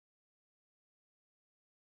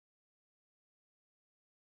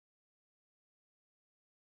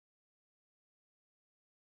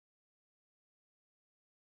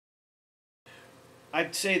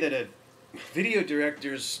I'd say that a video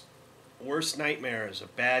director's worst nightmare is a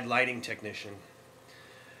bad lighting technician.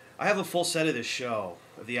 I have a full set of this show,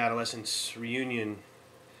 of the Adolescents reunion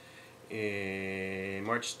in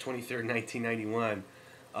March 23rd, 1991.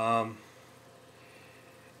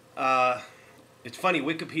 It's funny,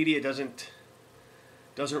 Wikipedia doesn't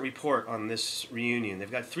report on this reunion. They've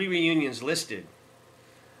got 3 reunions listed,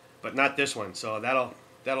 but not this one, so that'll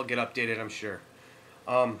get updated, I'm sure.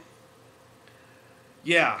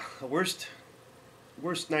 Yeah, the worst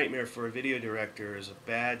nightmare for a video director is a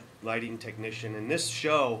bad lighting technician. And this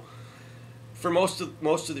show, for most of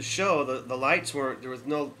the show, the lights weren't. There was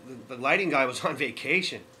no. The lighting guy was on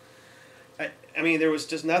vacation. I mean, there was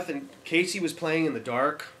just nothing. Casey was playing in the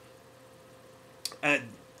dark. And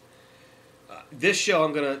this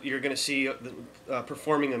show, you're gonna see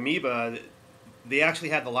performing Ameoba. They actually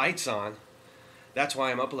had the lights on. That's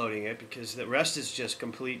why I'm uploading it, because the rest is just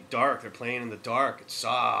complete dark. They're playing in the dark. It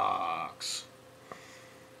sucks.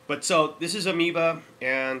 But so this is Ameoba,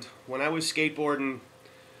 and when I was skateboarding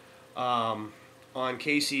on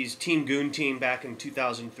Casey's Team Goon team back in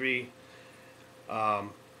 2003,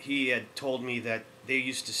 he had told me that they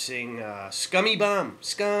used to sing Scummy Bum,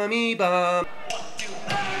 Scummy Bum.